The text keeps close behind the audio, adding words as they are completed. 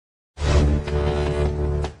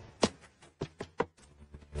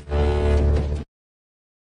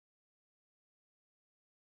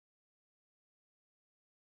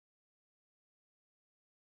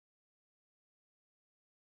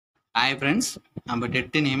Hi friends, நம்ம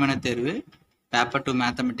TET நியமன தேர்வு பேப்பர் 2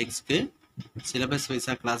 மேத்தமெட்டிக்ஸ்க்கு சிலபஸ்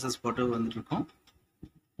வைஸா கிளாसेस போட்டு வந்திருக்கோம்.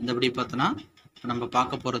 இந்தபடி பார்த்தனா நம்ம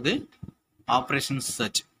பார்க்க போறது operations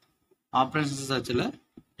search. Operations சர்ச்ல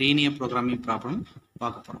linear programming problem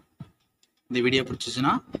பார்க்க போறோம். இந்த வீடியோ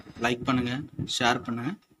பிடிச்சிச்சுனா லைக் பண்ணுங்க, ஷேர்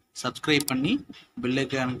பண்ணுங்க, Subscribe பண்ணி பெல்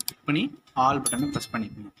ஐகானை கிளிக் பண்ணி ஆல் பட்டனை பிரஸ்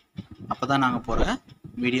பண்ணிக்கோங்க. அப்பதான் நாங்க போற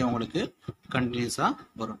வீடியோ உங்களுக்கு கண்டினியூஸா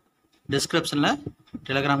வரும். டிஸ்கிரிப்ஷன்ல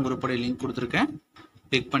டெலிகிராம் குரூப்போட லிங்க் கொடுத்துருக்கேன்,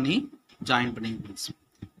 கிளிக் பண்ணி ஜாயின் பண்ணிங்க ப்ளீஸ்.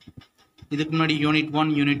 இதுக்கு முன்னாடி யூனிட் 1,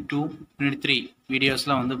 யூனிட் 2, யூனிட் 3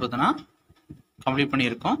 வீடியோஸ்லாம் வந்து பார்த்தோன்னா கம்ப்ளீட்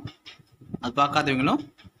பண்ணியிருக்கோம். அது பார்க்காதவங்களும்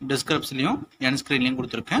டிஸ்கிரிப்ஷன்லையும் என் ஸ்க்ரீன்லையும்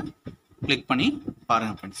கொடுத்துருக்கேன், கிளிக் பண்ணி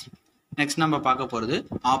பாருங்கள் ஃப்ரெண்ட்ஸ். நெக்ஸ்ட் நம்ம பார்க்க போகிறது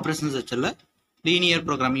ஆப்ரேஷன் செக்ஷனில் linear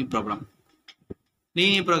programming problem.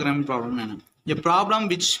 Linear programming problem என்ன? A problem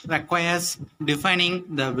which requires defining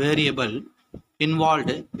the variable involved,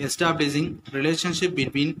 establishing relationship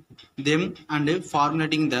between them and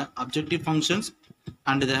formulating the objective functions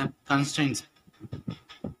and the constraints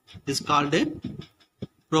is called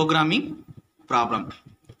programming problem.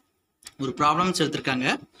 ஒரு problems எடுத்திருக்காங்க,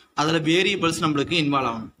 அதில் variables நம்மளுக்கு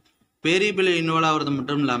involve ஆகணும். Variable involve ஆகிறது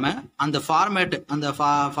மட்டும் இல்லாமல் அந்த ஃபார்மேட், அந்த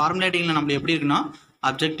ஃபார்முலேட்டிங்கில் நம்மளுக்கு எப்படி இருக்கணும்,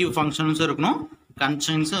 அப்ஜெக்டிவ் ஃபங்க்ஷன்ஸும் இருக்கணும்,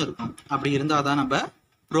 கன்ஸ்ட்ரெயின்ஸும் இருக்கணும். அப்படி இருந்தால் தான் நம்ம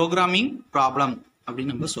ப்ரோக்ராமிங் ப்ராப்ளம்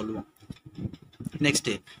அப்படின்னு நம்ம சொல்லுவோம். நெக்ஸ்ட்,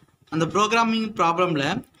 அந்த programming ப்ராப்ளம்ல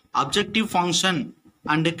objective function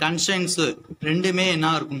and constrains ரெண்டுமே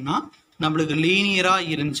என்ன இருக்கும்னா நம்மளுக்கு லீனியரா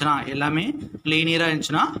இருந்துச்சுன்னா, எல்லாமே லீனியரா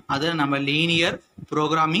இருந்துச்சுன்னா அதை நம்ம லீனியர்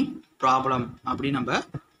ப்ரோக்ராமிங் ப்ராப்ளம் அப்படின்னு நம்ம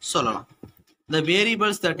சொல்லலாம். The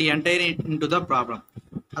variables that enter into the problem,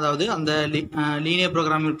 அதாவது அந்த லீனியர்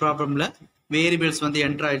ப்ரோக்ராமிங் ப்ராப்ளம்ல வேரியபிள்ஸ் வந்து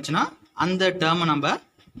என்டர் ஆயிடுச்சுன்னா அந்த டேர்மை நம்ம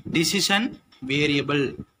டிசிஷன் வேரியபிள்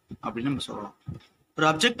அப்படின்னு நம்ம சொல்லலாம். ஒரு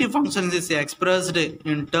objective function is expressed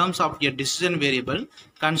in terms of a decision variable.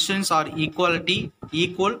 Constrains R equality,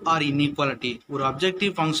 equal R இன்இக்குவாலிட்டி. ஒரு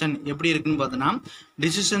அப்ஜெக்டிவ் ஃபங்க்ஷன் எப்படி இருக்குன்னு பார்த்தோன்னா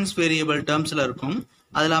டிசிஷன்ஸ் வேரியபிள் டேர்ம்ஸ்ல இருக்கும்.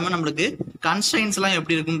 அது இல்லாமல் நம்மளுக்கு கன்ஸ்ட்ரெயின்ஸ்லாம்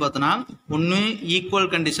எப்படி இருக்குன்னு பார்த்தோன்னா ஒன்று ஈக்குவல்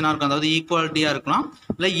கண்டிஷனாக இருக்கும், அதாவது ஈக்குவாலிட்டியாக இருக்கலாம்,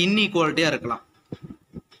 இல்லை இன்இக்குவாலிட்டியாக இருக்கலாம்.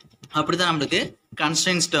 அப்படிதான் நம்மளுக்கு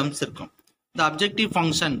கன்ஸ்ட்ரெயின்ஸ் டேர்ம்ஸ் இருக்கும். The objective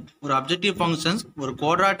function, ஒரு objective functions ஒரு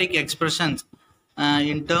quadratic expressions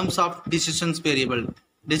in terms of decisions variable.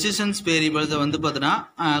 Decisions variables வந்து பார்த்தோன்னா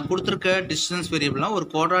கொடுத்துருக்க decisions variable ஒரு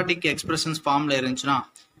quadratic expressions ஃபார்மில் இருந்துச்சுன்னா,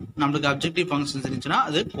 நம்மளுக்கு objective functions இருந்துச்சுன்னா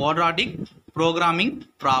அது quadratic programming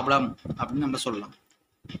problem அப்படின்னு நம்ம சொல்லலாம்.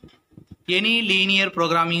 Any linear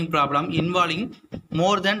programming problem involving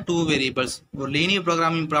more than 2 variables. ஒரு linear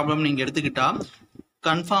programming problem நீங்கள் எடுத்துக்கிட்டா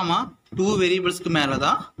கன்ஃபார்மா 2 வேரியபிள்ஸ்க்கு மேலே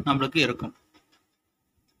தான் நம்மளுக்கு இருக்கும்.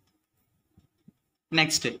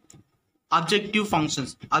 Next, objective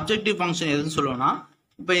functions. Objective function எதுன்னு சொல்லுவோம்னா,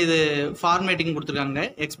 இப்போ இது ஃபார்மேட்டிங் கொடுத்துருக்காங்க,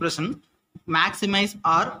 expression maximise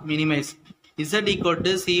R minimise z equal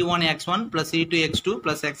to c1x1 plus c2x2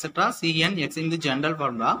 plus etc cnx. இந்த ஜெனரல்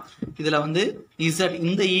ஃபார்முலா. இதில் வந்து z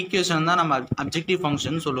இந்த ஈக்குவேஷன் தான் நம்ம அப்ஜெக்டிவ்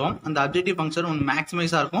ஃபங்க்ஷன் சொல்லுவோம். அந்த அப்ஜெக்டிவ் ஃபங்க்ஷன் ஒன்று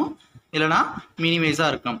மேக்ஸிமைஸாக இருக்கும், இல்லைனா மினிமைஸாக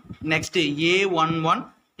இருக்கும். Next,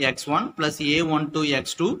 a11x1 plus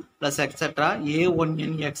a12x2 plus etc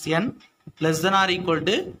a1nxn less than or equal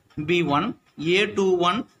to b1,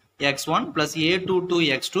 a21x1 plus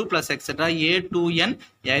a22x2 plus etc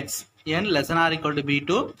a2nxn less than or equal to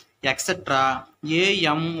b2 etc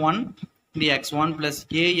am1 x1 plus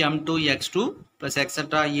am2x2 plus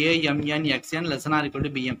etc amnxn less than or equal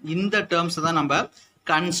to bm. இந்த terms தான் நம்ம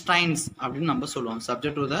constraints அப்படின்னு நம்ம சொல்லுவோம்,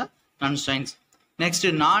 subject to the constraints. Next,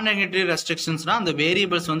 நான் negative ரெஸ்ட்ரிக்ஷன்ஸ்னா அந்த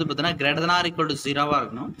variables வந்து பார்த்தீங்கன்னா greater than or equal to 0வா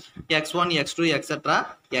இருக்கணும். x1, x2, etc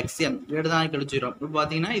xn greater than or equal to 0. இப்போ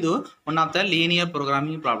பார்த்தீங்கன்னா இது one of the linear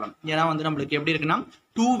programming problem. ஏன்னா வந்து நம்மளுக்கு எப்படி இருக்குன்னா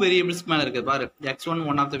 2 வேரியபிள்ஸ்க்கு மேலே இருக்குது பாரு. x1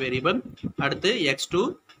 one of the variable, அடுத்து x2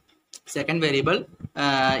 second variable,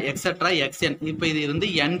 etcetera xn. இப்போ இது வந்து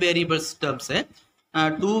n வேரியபிள்ஸ் டேர்ம்ஸு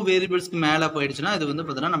 2 வேரியபிள்ஸ்க்கு மேலே போயிடுச்சுன்னா இது வந்து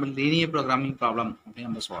பார்த்தீங்கன்னா நம்ம லீனியர் ப்ரோக்ராமிங் ப்ராப்ளம் அப்படின்னு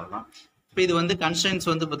நம்ம சொல்லலாம். இப்போ இது வந்து கன்ஸ்ட்ரெயின்ஸ்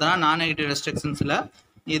வந்து பார்த்தோன்னா நான் நெகட்டிவ் ரெஸ்ட்ரிக்ஷன்ஸில்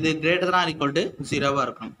இது கிரேட்டர் தான் ஈக்குவல் டு 0வா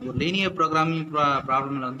இருக்கணும். ஒரு லீனியர் ப்ரோக்ராமிங்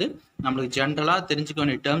ப்ராப்ளமில் வந்து நம்மளுக்கு ஜென்ரலாக தெரிஞ்சுக்க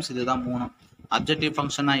வேண்டிய டேர்ம்ஸ் இதுதான் 3. அப்ஜெக்டிவ்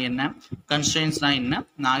ஃபங்க்ஷனா என்ன, கன்ஸ்ட்ரெயின்ஸ்னா என்ன,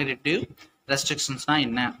 நெகட்டிவ் ரெஸ்ட்ரிக்ஷன்ஸ்னா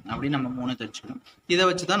என்ன அப்படின்னு நம்ம 3 தெரிஞ்சுக்கணும். இதை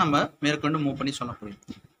வச்சு தான் நம்ம மேற்கொண்டு மூவ் பண்ணி சொல்ல முடியும்.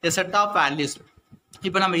 A set of values.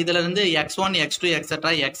 இப்போ நம்ம இதில் இருந்து x1, x2,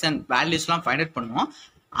 etc xn வேல்யூஸ்லாம் find out பண்ணுவோம்.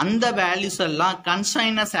 அந்த வேல்யூஸ் எல்லாம்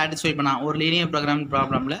கன்ஸ்ட்ரெயினை சாட்டிஸ்ஃபை பண்ணா, ஒரு லீனியர் ப்ரோக்ராமிங்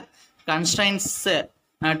ப்ராப்ளமில் கன்ஸ்ட்ரெயின்ஸ்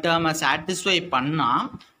டேர்மை சாட்டிஸ்ஃபை பண்ணால்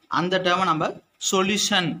அந்த டேர்மை நம்ம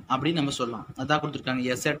சொல்யூஷன் அப்படின்னு நம்ம சொல்லலாம். அதான் கொடுத்துருக்காங்க,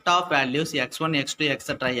 a set of values x1, x2,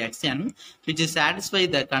 etc xn which satisfy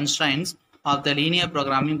the constraints of the linear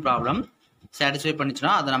programming problem satisfy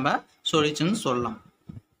பண்ணிச்சுன்னா அதை நம்ம சொல்யூஷன் சொல்லலாம்.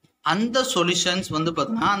 அந்த சொல்யூஷன்ஸ் வந்து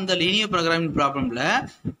பார்த்தீங்கன்னா அந்த லீனியர் ப்ரோக்ராமிங் ப்ராப்ளம்ல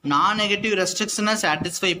நான் நெகட்டிவ் ரெஸ்ட்ரிக்ஷனை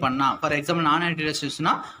சாட்டிஸ்ஃபை பண்ணா, ஃபார் எக்ஸாம்பிள் நான் நெகட்டிவ்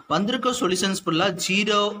ரெஸ்ட்ரிக்ஷனா வந்திருக்க சொல்யூஷன்ஸ் ஃபுல்லாக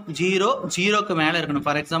 0க்கு மேலே இருக்கணும்.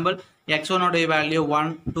 ஃபார் எக்ஸாம்பிள் x1 உடைய வேல்யூ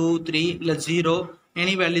 1 2 3 இல்லை 0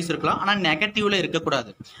 எனி வேல்யூஸ் இருக்கலாம், ஆனால் நெகட்டிவ்ல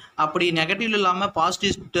இருக்கக்கூடாது. அப்படி நெகட்டிவ்ல இல்லாமல்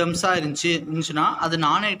பாசிட்டிவ் டேர்ம்ஸாக இருந்துச்சுன்னா அது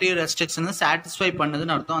நான் நெகட்டிவ் ரெஸ்ட்ரிக்ஷனை சாட்டிஸ்ஃபை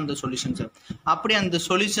பண்ணுதுன்னு அர்த்தம் அந்த சொல்யூஷன்ஸ். அப்படி அந்த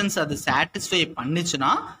சொல்யூஷன்ஸ் அது சாட்டிஸ்ஃபை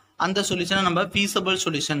பண்ணுச்சுன்னா அந்த சொல்யூஷனை நம்ம feasible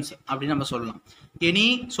solutions அப்படின்னு நம்ம சொல்லலாம். Any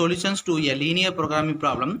solutions to a linear programming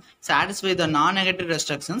problem satisfy the non-negative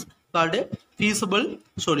restrictions called feasible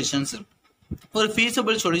solutions. ஒரு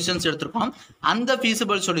feasible solutions எடுத்திருக்கோம். அந்த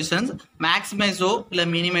feasible solutions maximize இல்லை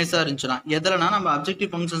minimize இருந்துச்சுன்னா எதுலனா நம்ம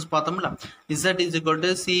objective functions பார்த்தோம்ல, z is equal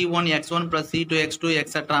to c1 x1 plus c2 x2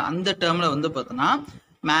 etc. அந்த டேர்ம்ல வந்து பார்த்தோன்னா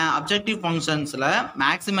objective functionsல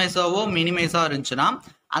maximize minimize இருந்துச்சுன்னா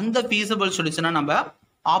அந்த feasible solution நம்ம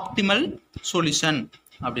ஆப்டிமல் சொல்யூஷன்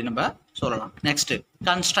அப்படி நம்ம சொல்லலாம். நெக்ஸ்ட்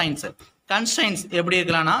கன்ஸ்ட்ரைன்ஸ் எப்படி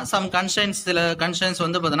இருக்கலாம்னா சம் கன்ஸ்ட்ரைன்ஸ், சில கன்ஸ்ட்ரைன்ஸ்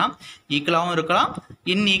வந்து பார்த்தோன்னா ஈக்குவலாகவும் இருக்கலாம்,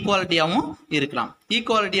 இன்ஈக்குவாலிட்டியாகவும் இருக்கலாம்.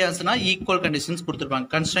 ஈக்குவாலிட்டியாஸ்னா ஈக்குவல் கண்டிஷன்ஸ் கொடுத்துருப்பாங்க.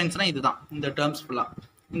 கன்ஸ்ட்ரைன்ஸ்னா இதுதான் இந்த டேர்ம்ஸ் ஃபுல்லாக.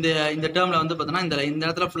 இந்த டேர்மில் வந்து பார்த்தோன்னா இந்த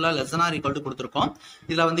இடத்துல ஃபுல்லாக less than R equal to கொடுத்துருக்கோம்.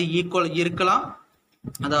 இதில் வந்து ஈக்குவல் இருக்கலாம்,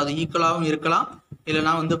 அதாவது ஈக்குவலாகவும் இருக்கலாம்,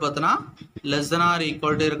 இல்லைனா வந்து பார்த்தோன்னா less than R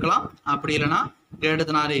equal to இருக்கலாம், அப்படி இல்லைனா greater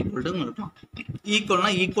than or equal to இருக்கலாம். ஈக்குவல்னா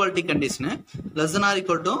equality condition, less than R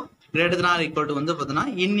equal to greater than or equal to வந்து பார்த்தோன்னா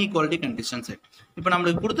இன்இக்குவாலிட்டி கண்டிஷன்ஸ். இப்போ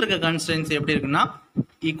நம்மளுக்கு கொடுத்துருக்க கன்ஸ்ட்ரைன்ஸ் எப்படி இருக்குன்னா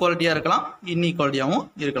ஈக்குவாலிட்டியாக இருக்கலாம், இன்இக்குவாலிட்டியாகவும்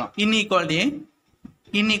இருக்கலாம்,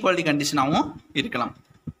 இன்இக்குவாலிட்டி கண்டிஷனாகவும் இருக்கலாம்.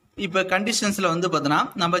 இப்போ கண்டிஷன்ஸில் வந்து பார்த்தோன்னா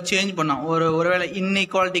நம்ம சேஞ்ச் பண்ணோம். ஒருவேளை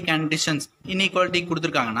இன்இக்குவாலிட்டி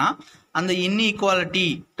கொடுத்துருக்காங்கன்னா அந்த இன்இக்குவாலிட்டி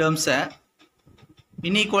டேர்ம்ஸை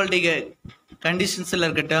இன்இக்குவாலிட்டி கண்டிஷன்ஸில்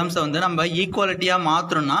இருக்க டேர்ம்ஸை வந்து நம்ம ஈக்குவாலிட்டியாக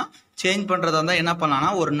மாற்றணும்னா சேஞ்ச் பண்ணுறதா இருந்தால் என்ன பண்ணலாம்னா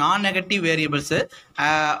ஒரு நான் நெகட்டிவ் வேரியபிள்ஸு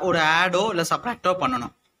ஒரு ஆடோ இல்லை சப்ராக்டோ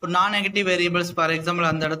பண்ணணும். ஒரு நான் நெகட்டிவ் வேரியபிள்ஸ் ஃபார் எக்ஸாம்பிள்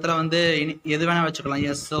அந்த இடத்துல வந்து எது வேணால் வச்சுக்கலாம்,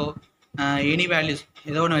 எஸ்ஸோ எனி வேல்யூஸ்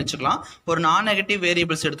ஏதோ ஒன்று வச்சுக்கலாம். ஒரு நான் நெகட்டிவ்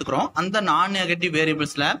வேரியபிள்ஸ் எடுத்துக்கிறோம். அந்த நான் நெகட்டிவ்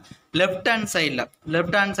வேரியபிள்ஸில் லெஃப்ட்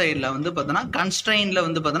ஹேண்ட் சைடில் வந்து பார்த்தோன்னா கன்ஸ்ட்ரெயினில்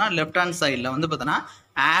வந்து பார்த்தோன்னா லெஃப்ட் ஹேண்ட் சைடில் வந்து பார்த்தோன்னா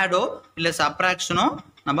ஆடோ இல்லை சப்ராக்ஷனோ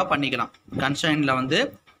நம்ம பண்ணிக்கலாம். கன்ஸ்ட்ரெயினில் வந்து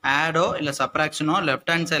ஆடோ இல்லை சப்ராக்ஷனோ லெஃப்ட்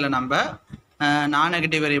ஹேண்ட் சைடில் நம்ம நான்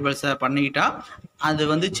நெகட்டிவ் வேரியபிள்ஸை பண்ணிக்கிட்டா அது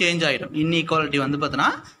வந்து சேஞ்ச் ஆகிடும். இன்இக்குவாலிட்டி வந்து பார்த்தோன்னா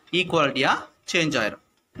ஈக்குவாலிட்டியாக சேஞ்ச் ஆகிடும்.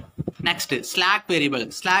 Next slack variable.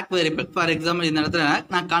 For example இந்த இடத்துல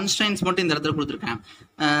நான் கன்ஸ்ட்ரைன்ஸ் மட்டும் இந்த இடத்துல கொடுத்துருக்கேன்.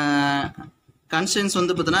 கன்ஸ்ட்ரைன்ஸ்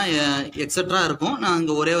வந்து பார்த்தோன்னா எக்ஸட்ரா இருக்கும். நான்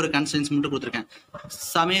இங்கே ஒரே ஒரு கன்ஸ்ட்ரைன்ஸ் மட்டும் கொடுத்துருக்கேன்.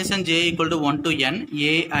 Summation j equal to 1 to n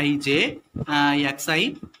aij xi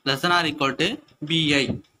less than or equal to bi.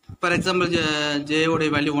 For example ஜேயோடைய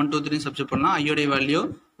value 1 2 3 substitute பண்ணலாம், ஐயோடைய வேல்யூ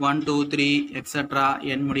 1 2 3 எக்ஸட்ரா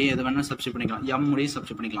என் முடியும் எது வேணாலும் சப்ஸ்டிட் பண்ணிக்கலாம், எம் முடியும்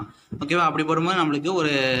சப்ஸ்டிட் பண்ணிக்கலாம். ஓகேவா? அப்படி போடும்போது நம்மளுக்கு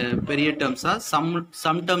ஒரு பெரிய டேர்ம்ஸாக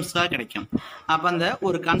சம் டேர்ம்ஸாக கிடைக்கும். அப்போ அந்த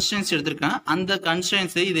ஒரு கன்ஸ்ட்ரைன்ஸ் எடுத்திருக்கேன். அந்த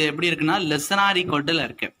கன்ஸ்ட்ரைன்ஸ் இது எப்படி இருக்குன்னா less than R equal to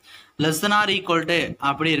இருக்கு. Less than R equal to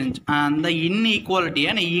அப்படி இருந்துச்சு. அந்த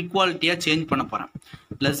இன்இக்குவாலிட்டியை நான் ஈக்குவாலிட்டியாக சேஞ்ச் பண்ண போகிறேன்.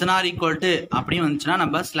 Less than R equal to அப்படின்னு வந்துச்சுன்னா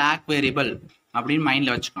நம்ம ஸ்லாக் வேரியபிள் அப்படின்னு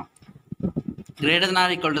மைண்டில் வச்சுக்கணும். greater than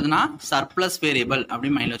or equal to surplus variable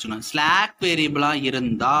அப்படின்னு மைண்டில் வச்சுக்கணும். ஸ்லாக் வேரியபிளாக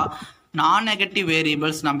இருந்தால் நான் நெகட்டிவ்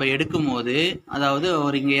வேரியபிள்ஸ் நம்ம எடுக்கும் போது, அதாவது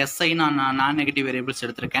ஒரு இங்கே எஸ்ஐ நான் நெகட்டிவ் வேரியபிள்ஸ்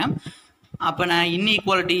எடுத்திருக்கேன். அப்போ நான்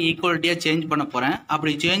ஈக்குவாலிட்டியாக சேஞ்ச் பண்ண போகிறேன்.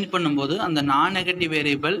 அப்படி சேஞ்ச் பண்ணும்போது அந்த நான் நெகட்டிவ்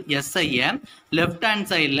வேரியபிள் எஸ்ஐயை லெஃப்ட் ஹேண்ட்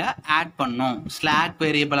சைடில் ஆட் பண்ணணும். ஸ்லாக்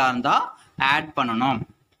வேரியபிளாக இருந்தால் ஆட் பண்ணணும்.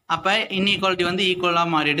 அப்போ இன்இக்குவாலிட்டி வந்து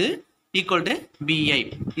ஈக்குவலாக மாறிடு, ஈக்குவல் டு பிஐ.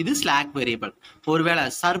 இது ஸ்லாக் வேரியபிள். ஒருவேளை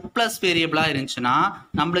சர்ப்ளஸ் வேரியபிளாக இருந்துச்சுன்னா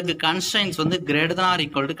நம்மளுக்கு கன்ஸ்ட்ரைன்ஸ் வந்து greater than or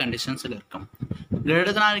equal to கண்டிஷன்ஸில் இருக்கும்.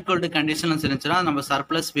 greater than or equal to conditions இருந்துச்சுன்னா நம்ம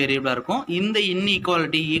சர்ப்ளஸ் வேரியபிளாக இருக்கும். இந்த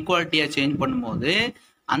ஈக்குவாலிட்டியாக சேஞ்ச் பண்ணும்போது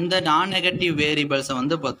அந்த நான் நெகட்டிவ் வேரியபிள்ஸை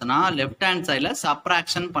வந்து பார்த்தோன்னா லெஃப்ட் ஹேண்ட் சைடில்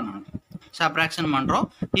சப்ராக்ஷன் பண்ணணும். சப்ராக்ஷன் பண்ணுறோம்,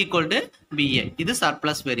 ஈக்குவல் டு பிஏ. இது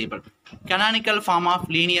surplus variable. Canonical form of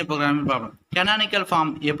linear programming problem. Canonical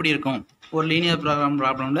form எப்படி இருக்கும்? ஒரு லீனியர் ப்ரோக்ராம்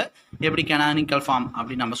ப்ராப்ளம்ல எப்படி கனானிக்கல் ஃபார்ம்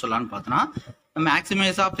அப்படின்னு நம்ம சொல்லலாம்னு பார்த்தோன்னா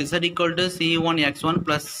maximise of z equal to c1 x1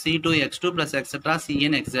 plus c2 x2 plus etc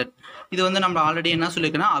cn xz. இது வந்து நம்ம ஆல்ரெடி என்ன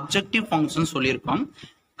சொல்லியிருக்கோம்னா அப்ஜெக்டிவ் ஃபங்க்ஷன் சொல்லியிருக்கோம்.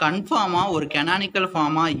 கன்ஃபார்மாக ஒரு கனானிக்கல்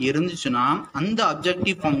ஃபார்மாக இருந்துச்சுன்னா அந்த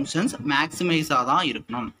அப்ஜெக்டிவ் ஃபங்க்ஷன்ஸ் மேக்ஸிமைஸாக தான்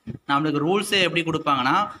இருக்கணும். நம்மளுக்கு ரூல்ஸே எப்படி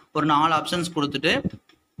கொடுப்பாங்கன்னா ஒரு 4 ஆப்ஷன்ஸ் கொடுத்துட்டு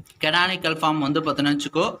கனானிக்கல் ஃபார்ம் வந்து பார்த்தோன்னு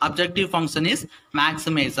வச்சுக்கோ, அப்ஜெக்டிவ் ஃபங்க்ஷன் இஸ்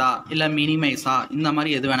மேக்ஸிமைஸா இல்லை மினிமைஸா, இந்த மாதிரி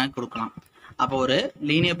எது வேணால் கொடுக்கலாம். அப்போ ஒரு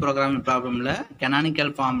லீனியர் ப்ரோக்ராமிங் ப்ராப்ளமில்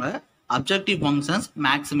கனானிக்கல் ஃபார்மில் அப்ஜெக்டிவ் ஃபங்க்ஷன்ஸ்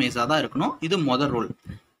மேக்ஸிமைஸாக தான் இருக்கணும். இது முதல் rule.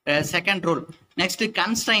 Second rule. Next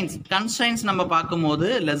constraints நம்ம பார்க்கும்போது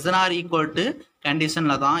less than R equal to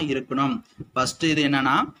கண்டிஷனில் தான் இருக்கணும். ஃபர்ஸ்ட் இது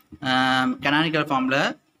என்னன்னா கனானிக்கல் ஃபார்மில்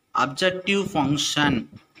அப்ஜெக்டிவ்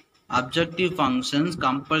ஃபங்க்ஷன்ஸ்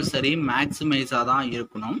கம்பல்சரி மேக்ஸிமைஸாக தான்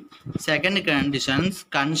இருக்கணும். செகண்ட் கண்டிஷன்ஸ்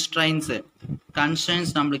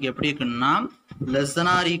கன்ஸ்ட்ரைன்ஸ் நம்மளுக்கு எப்படி இருக்குன்னா less than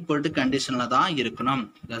R equal to கண்டிஷனில் தான் இருக்கணும்.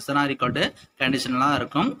 Less than R equal to கண்டிஷனில் தான்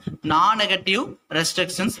இருக்கும். நான் நெகட்டிவ்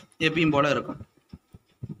ரெஸ்ட்ரிக்ஷன்ஸ் எப்பயும் போல இருக்கும்.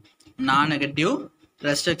 நான் negative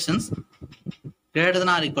restrictions greater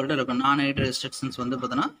than R equal to இருக்கும். நான் நெகட்டிவ் ரெஸ்ட்ரிக்ஷன்ஸ் வந்து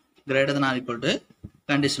பார்த்தோன்னா greater than R equal to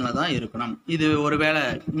கண்டிஷனில் தான் இருக்கணும். இது ஒருவேளை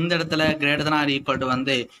இந்த இடத்துல greater than R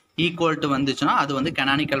equal to வந்துச்சுன்னா அது வந்து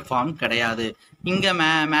கனானிக்கல் ஃபார்ம் கிடையாது. இங்கே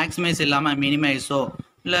மேக்ஸிமைஸ் இல்லாமல் மினிமைஸோ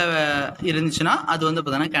இல்லை இருந்துச்சுன்னா அது வந்து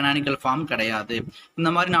பார்த்தீங்கன்னா கனானிக்கல் ஃபார்ம் கிடையாது. இந்த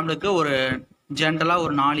மாதிரி நம்மளுக்கு ஒரு ஜென்ரலாக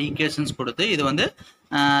ஒரு 4 ஈக்குவேஷன்ஸ் கொடுத்து இது வந்து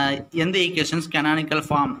எந்த ஈக்குவேஷன்ஸ் கனானிக்கல்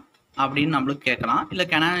ஃபார்ம் அப்படின்னு நம்மளுக்கு கேட்கலாம். இல்லை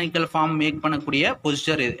கனானிக்கல் ஃபார்ம் மேக் பண்ணக்கூடிய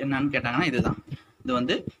பொசிச்சர் என்னன்னு கேட்டாங்கன்னா இதுதான். இது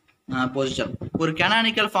வந்து பொசிச்சர். ஒரு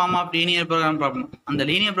canonical form of linear program problem. அந்த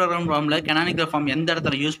லீனியர் ப்ரோக்ராம் ப்ராப்ளம்ல கனானிக்கல் ஃபார்ம் எந்த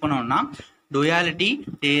இடத்துல யூஸ் பண்ணுவோம்னா டுயாலிட்டி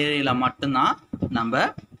தியரியில மட்டும்தான் நம்ம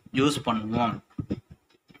யூஸ் பண்ணுவோம்.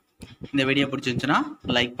 இந்த வீடியோ பிடிச்சிருந்துச்சுன்னா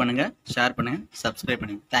லைக் பண்ணுங்க, ஷேர் பண்ணுங்க, சப்ஸ்கிரைப்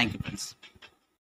பண்ணுங்க. Thank you friends.